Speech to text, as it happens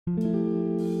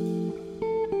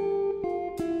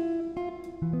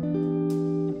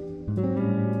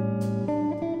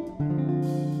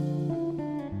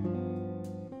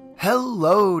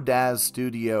Hello Daz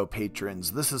Studio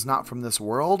patrons, this is Not From This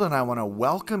World and I want to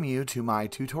welcome you to my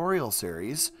tutorial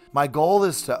series. My goal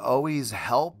is to always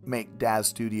help make Daz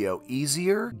Studio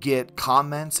easier, get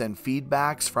comments and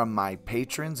feedbacks from my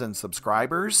patrons and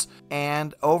subscribers,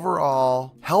 and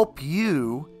overall help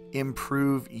you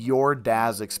improve your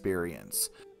Daz experience.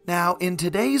 Now, in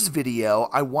today's video,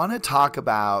 I want to talk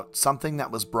about something that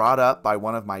was brought up by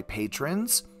one of my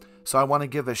patrons. So I want to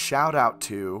give a shout out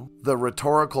to the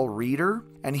Rhetorical Reader,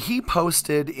 and he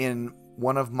posted in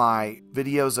one of my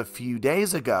videos a few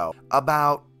days ago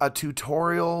about a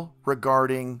tutorial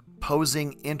regarding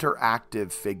posing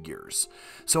interactive figures.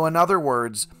 So in other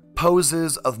words,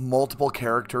 poses of multiple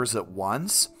characters at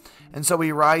once. And so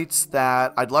he writes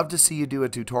that I'd love to see you do a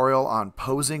tutorial on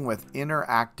posing with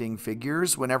interacting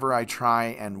figures. Whenever I try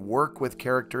and work with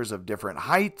characters of different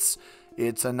heights,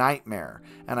 it's a nightmare,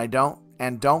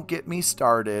 and don't get me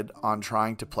started on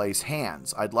trying to place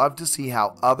hands. I'd love to see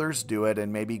how others do it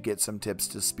and maybe get some tips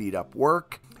to speed up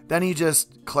work. Then he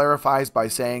just clarifies by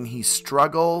saying he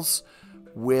struggles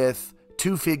with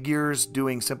two figures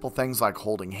doing simple things like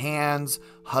holding hands,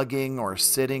 hugging, or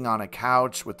sitting on a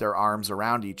couch with their arms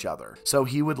around each other. So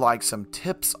he would like some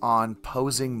tips on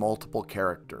posing multiple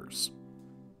characters.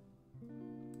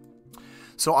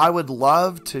 So I would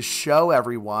love to show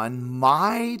everyone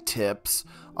my tips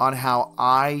on how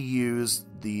I use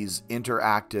these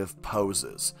interactive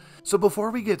poses. So before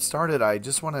we get started, I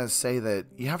just want to say that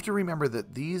you have to remember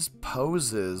that these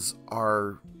poses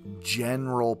are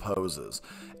general poses.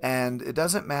 And it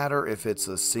doesn't matter if it's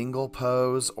a single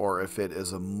pose or if it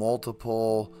is a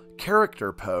multiple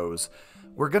character pose.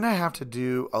 We're going to have to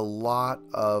do a lot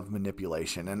of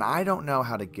manipulation, and I don't know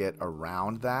how to get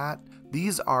around that.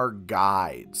 These are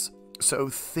guides. So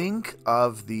think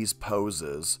of these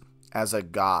poses as a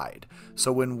guide.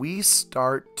 So when we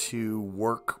start to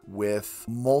work with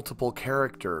multiple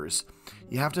characters,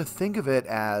 you have to think of it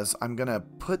as I'm going to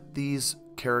put these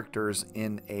characters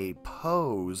in a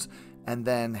pose and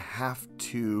then have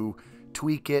to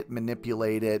tweak it,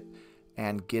 manipulate it,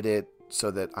 and get it so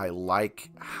that I like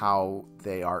how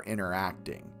they are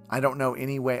interacting. I don't know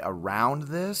any way around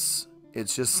this.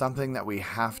 It's just something that we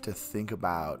have to think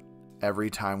about every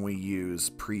time we use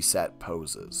preset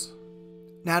poses.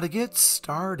 Now, to get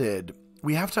started,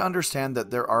 we have to understand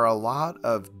that there are a lot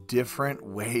of different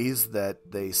ways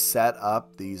that they set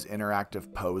up these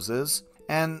interactive poses,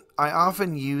 and I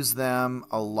often use them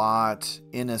a lot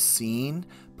in a scene,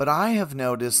 but I have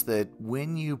noticed that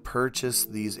when you purchase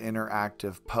these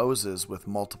interactive poses with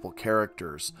multiple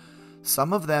characters,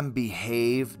 some of them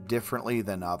behave differently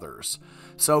than others.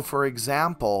 So for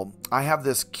example, I have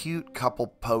this cute couple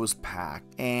pose pack,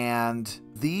 and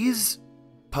these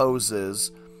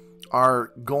poses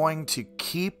are going to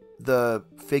keep the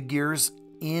figures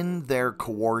in their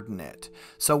coordinate.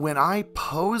 So when I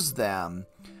pose them,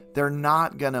 they're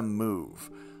not going to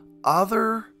move.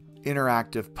 Other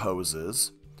interactive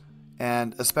poses,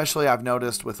 and especially I've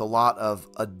noticed with a lot of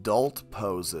adult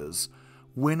poses,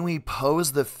 when we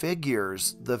pose the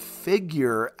figures, the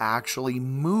figure actually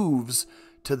moves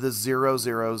to the 0,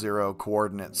 0, 0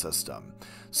 coordinate system.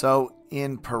 So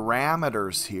in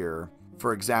parameters here,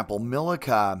 for example,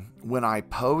 Milika, when I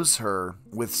pose her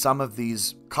with some of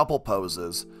these couple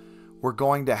poses, we're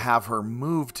going to have her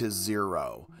move to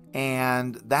 0.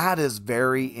 And that is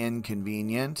very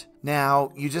inconvenient.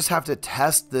 Now, you just have to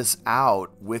test this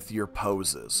out with your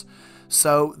poses.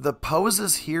 So the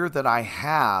poses here that I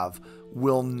have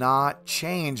will not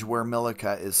change where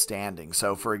Milika is standing.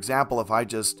 So for example, if I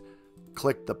just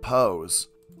click the pose,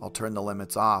 I'll turn the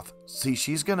limits off. See,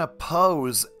 she's going to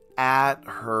pose at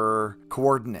her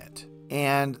coordinate.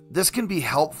 And this can be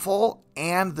helpful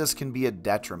and this can be a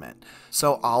detriment.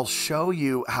 So I'll show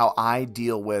you how I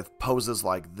deal with poses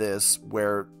like this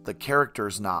where the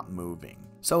character's not moving.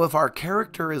 So if our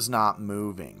character is not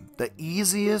moving, the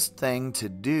easiest thing to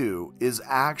do is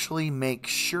actually make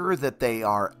sure that they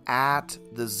are at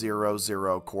the 0,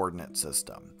 0 coordinate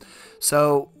system.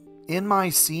 So in my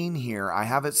scene here, I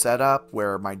have it set up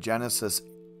where my Genesis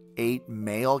 8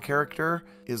 male character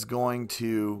is going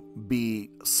to be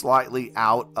slightly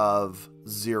out of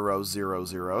 0, 0,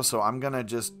 0. So I'm going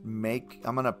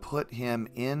to put him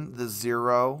in the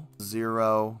 0,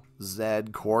 0, Z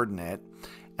coordinate.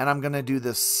 And I'm going to do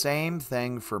the same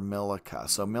thing for Milika.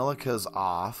 So Milika's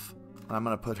off. And I'm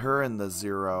going to put her in the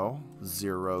 0,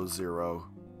 0, 0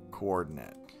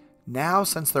 coordinate. Now,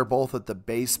 since they're both at the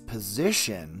base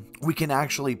position, we can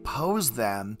actually pose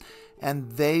them,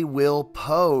 and they will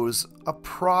pose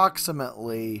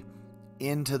approximately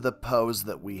into the pose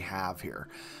that we have here.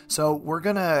 So we're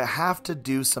gonna have to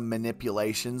do some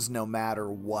manipulations no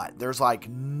matter what. There's like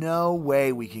no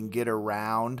way we can get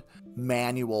around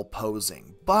manual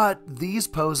posing, but these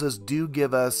poses do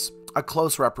give us a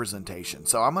close representation.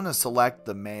 So I'm gonna select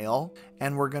the male,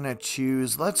 and we're gonna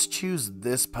choose, let's choose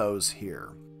this pose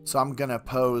here. So I'm gonna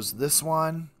pose this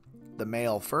one, the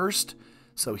male first,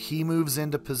 so he moves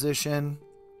into position.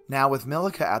 Now with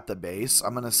Milika at the base,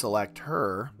 I'm gonna select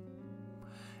her,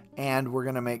 and we're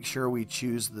gonna make sure we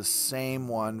choose the same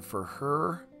one for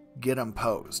her, get them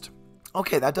posed.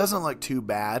 Okay, that doesn't look too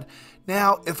bad.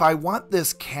 Now, if I want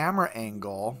this camera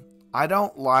angle, I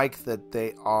don't like that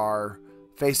they are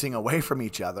facing away from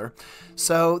each other.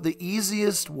 So the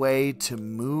easiest way to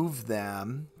move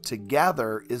them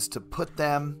together is to put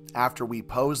them, after we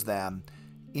pose them,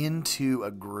 into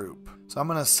a group. So I'm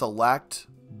going to select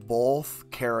both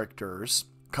characters,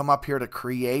 come up here to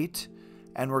create,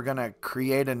 and we're going to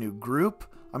create a new group.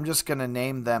 I'm just going to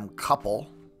name them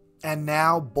couple. And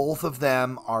now both of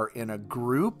them are in a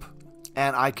group,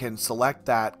 and I can select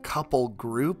that couple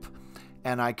group,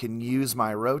 and I can use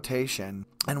my rotation,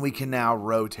 and we can now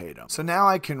rotate them. So now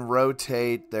I can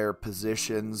rotate their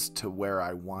positions to where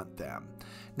I want them.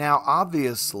 Now,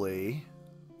 obviously,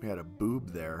 we had a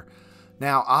boob there.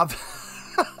 Now,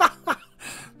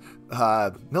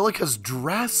 Milika's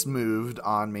dress moved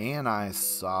on me, and I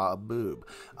saw a boob.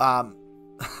 Man,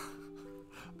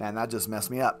 that just messed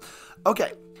me up.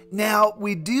 Okay. Now,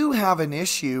 we do have an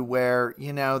issue where,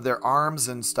 you know, their arms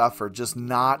and stuff are just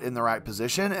not in the right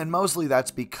position, and mostly that's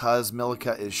because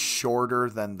Milika is shorter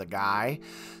than the guy.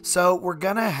 So we're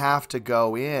going to have to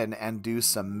go in and do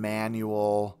some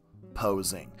manual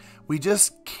posing. We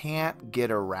just can't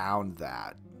get around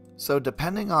that. So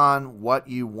depending on what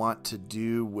you want to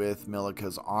do with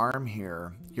Milika's arm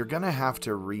here, you're going to have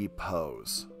to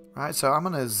repose. All right, so I'm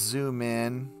going to zoom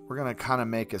in. We're going to kind of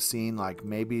make a scene like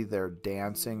maybe they're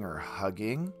dancing or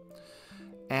hugging.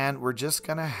 And we're just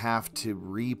going to have to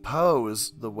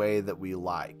repose the way that we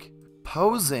like.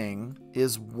 Posing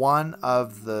is one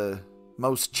of the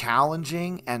most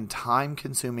challenging and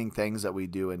time-consuming things that we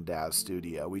do in Daz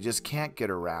Studio. We just can't get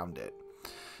around it.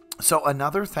 So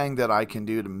another thing that I can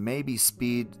do to maybe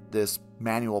speed this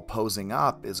manual posing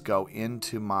up is go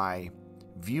into my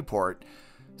viewport,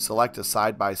 select a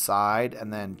side-by-side,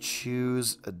 and then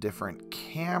choose a different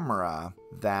camera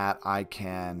that I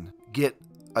can get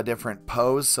a different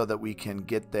pose so that we can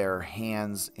get their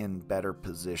hands in better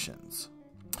positions.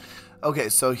 Okay,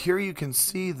 so here you can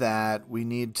see that we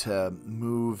need to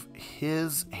move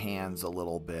his hands a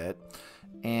little bit,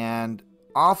 and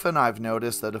often I've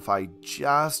noticed that if I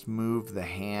just move the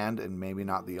hand and maybe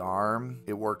not the arm,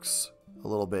 it works a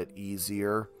little bit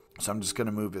easier. So I'm just going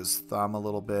to move his thumb a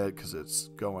little bit because it's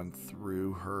going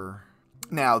through her.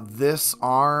 Now this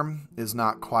arm is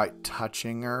not quite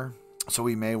touching her, so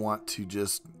we may want to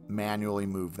just manually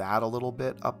move that a little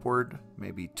bit upward.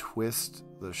 Maybe twist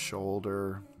the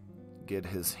shoulder, get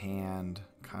his hand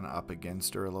kind of up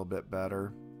against her a little bit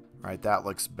better. All right, that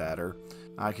looks better.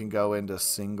 I can go into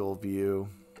single view,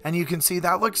 and you can see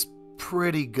that looks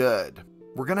pretty good.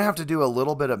 We're going to have to do a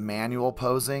little bit of manual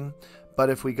posing, but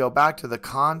if we go back to the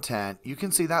content, you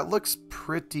can see that looks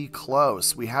pretty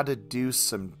close. We had to do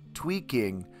some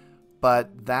tweaking,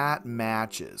 but that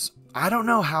matches. I don't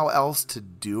know how else to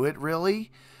do it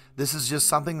really. This is just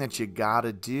something that you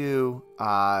gotta do.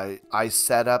 I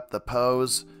set up the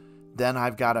pose, then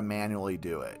I've got to manually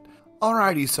do it.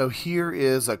 Alrighty, so here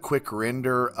is a quick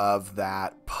render of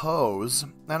that pose,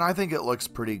 and I think it looks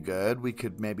pretty good. We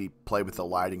could maybe play with the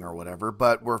lighting or whatever,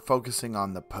 but we're focusing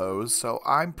on the pose, so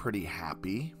I'm pretty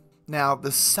happy. Now,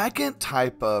 the second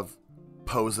type of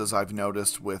poses I've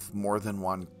noticed with more than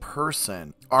one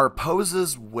person are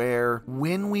poses where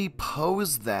when we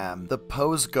pose them, the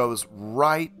pose goes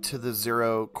right to the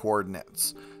 0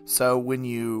 coordinates. So when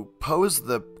you pose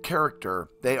the character,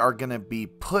 they are going to be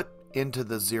put into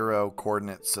the 0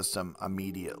 coordinate system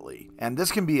immediately. And this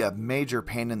can be a major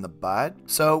pain in the butt.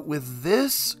 So with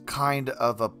this kind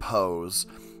of a pose,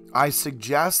 I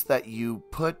suggest that you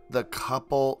put the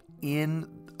couple in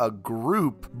a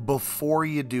group before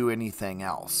you do anything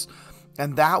else.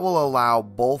 And that will allow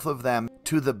both of them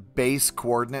to the base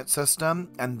coordinate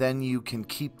system, and then you can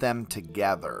keep them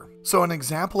together. So an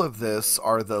example of this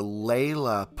are the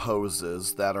Layla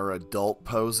poses that are adult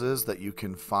poses that you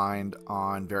can find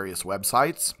on various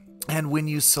websites. And when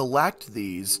you select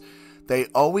these, they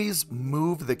always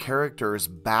move the characters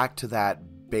back to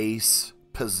that base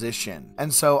position.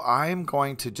 And so I'm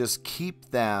going to just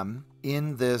keep them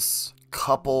in this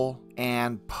couple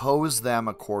and pose them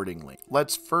accordingly.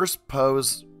 Let's first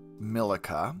pose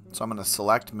Milica. So I'm going to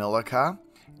select Milica,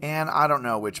 and I don't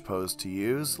know which pose to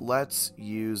use. Let's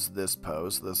use this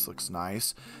pose. This looks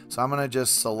nice. So I'm going to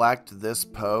just select this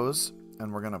pose,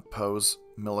 and we're going to pose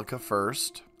Milica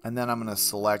first. And then I'm going to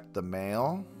select the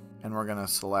male, and we're going to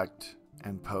select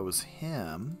and pose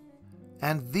him.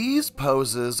 And these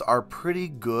poses are pretty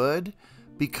good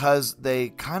because they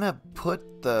kind of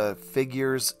put the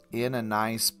figures in a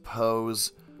nice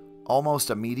pose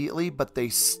almost immediately, but they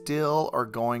still are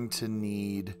going to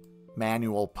need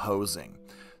manual posing.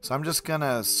 So I'm just going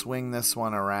to swing this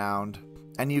one around,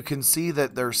 and you can see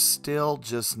that they're still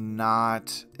just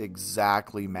not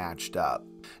exactly matched up.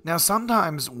 Now,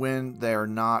 sometimes when they're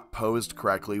not posed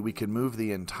correctly, we can move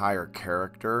the entire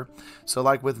character. So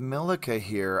like with Milica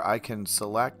here, I can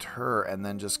select her and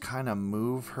then just kind of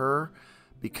move her,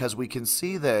 because we can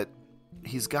see that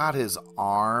he's got his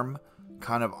arm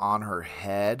kind of on her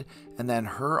head, and then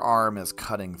her arm is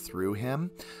cutting through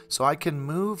him. So I can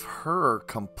move her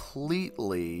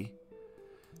completely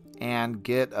and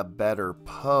get a better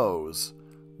pose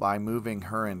by moving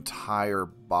her entire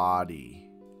body.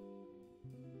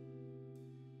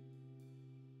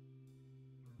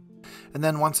 And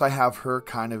then once I have her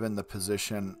kind of in the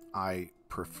position I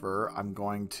prefer, I'm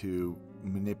going to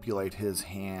manipulate his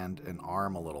hand and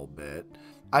arm a little bit.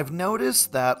 I've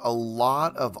noticed that a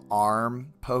lot of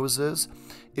arm poses,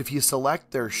 if you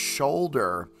select their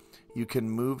shoulder, you can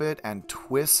move it and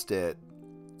twist it,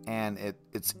 and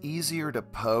it's easier to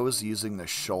pose using the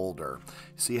shoulder.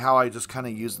 See how I just kind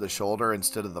of use the shoulder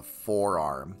instead of the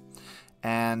forearm?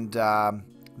 And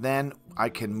then I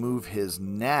can move his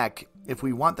neck. If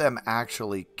we want them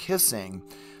actually kissing,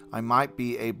 I might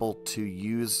be able to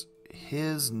use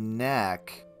his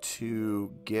neck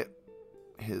to get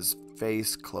his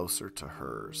face closer to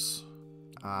hers.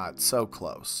 It's so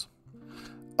close.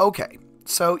 Okay,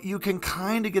 so you can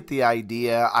kind of get the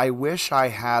idea. I wish I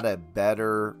had a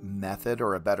better method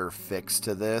or a better fix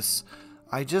to this.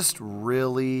 I just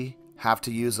really have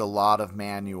to use a lot of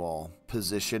manual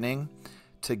positioning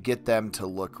to get them to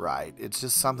look right. It's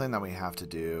just something that we have to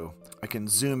do. I can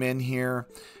zoom in here,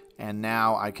 and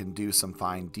now I can do some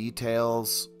fine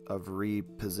details of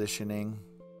repositioning.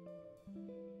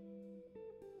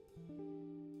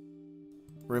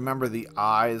 Remember, the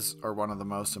eyes are one of the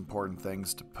most important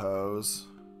things to pose.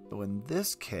 So in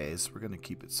this case, we're going to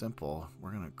keep it simple.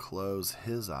 We're going to close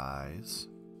his eyes,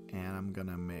 and I'm going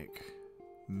to make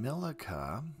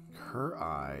Milica her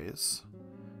eyes,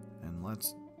 and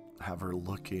let's have her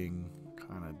looking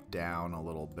kind of down a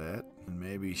little bit, and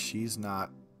maybe she's not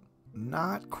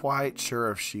quite sure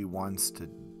if she wants to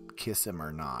kiss him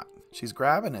or not. She's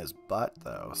grabbing his butt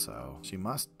though, so she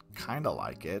must kind of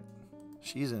like it.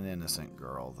 She's an innocent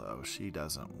girl though. She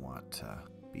doesn't want to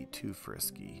be too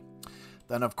frisky.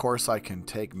 Then of course I can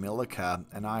take Milica,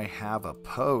 and I have a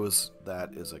pose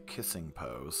that is a kissing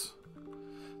pose.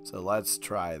 So let's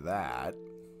try that.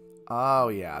 Oh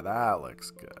yeah, that looks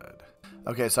good.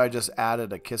 Okay, so I just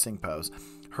added a kissing pose.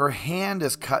 Her hand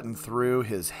is cutting through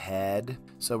his head,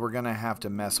 so we're going to have to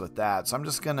mess with that. So I'm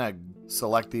just going to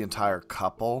select the entire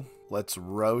couple. Let's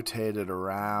rotate it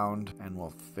around, and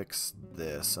we'll fix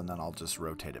this, and then I'll just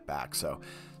rotate it back. So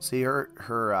see, her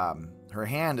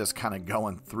hand is kind of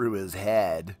going through his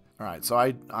head. All right, so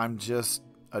I'm just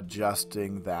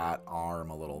adjusting that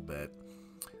arm a little bit.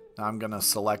 Now I'm going to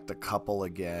select the couple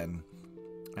again,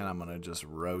 and I'm going to just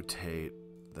rotate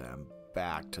them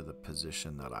back to the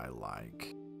position that I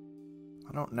like.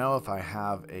 I don't know if I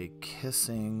have a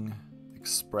kissing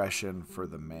expression for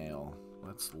the male.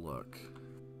 Let's look.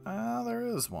 There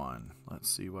is one. Let's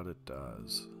see what it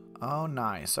does. Oh,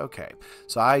 nice. Okay.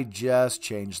 So I just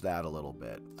changed that a little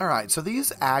bit. All right. So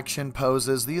these action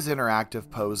poses, these interactive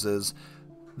poses,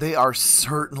 they are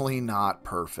certainly not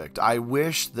perfect. I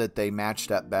wish that they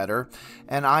matched up better.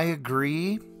 And I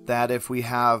agree that if we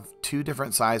have two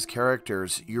different size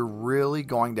characters, you're really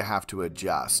going to have to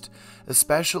adjust,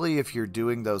 especially if you're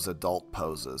doing those adult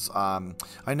poses.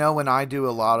 I know when I do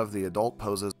a lot of the adult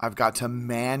poses, I've got to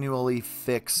manually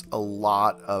fix a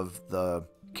lot of the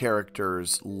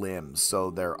characters' limbs,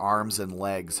 so their arms and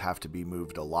legs have to be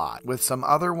moved a lot. With some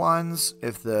other ones,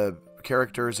 if the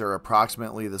characters are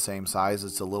approximately the same size,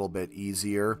 it's a little bit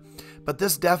easier, but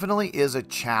this definitely is a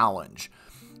challenge.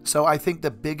 So I think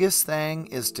the biggest thing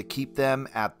is to keep them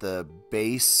at the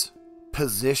base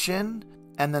position.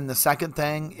 And then the second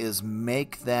thing is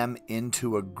make them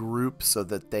into a group so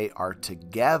that they are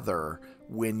together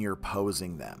when you're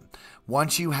posing them.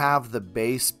 Once you have the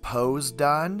base pose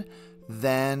done,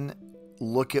 then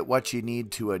look at what you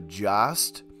need to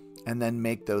adjust, and then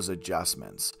make those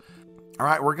adjustments. All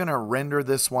right, we're going to render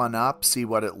this one up, see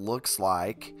what it looks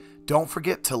like. Don't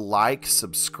forget to like,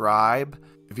 subscribe.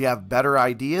 If you have better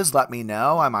ideas, let me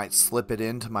know. I might slip it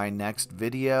into my next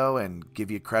video and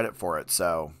give you credit for it.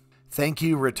 So thank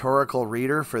you, Rhetorical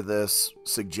Reader, for this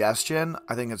suggestion.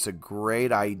 I think it's a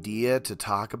great idea to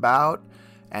talk about.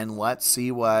 And let's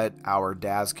see what our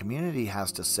DAZ community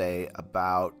has to say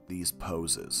about these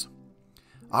poses.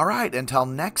 All right, until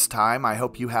next time, I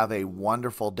hope you have a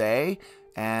wonderful day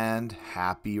and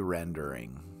happy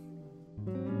rendering.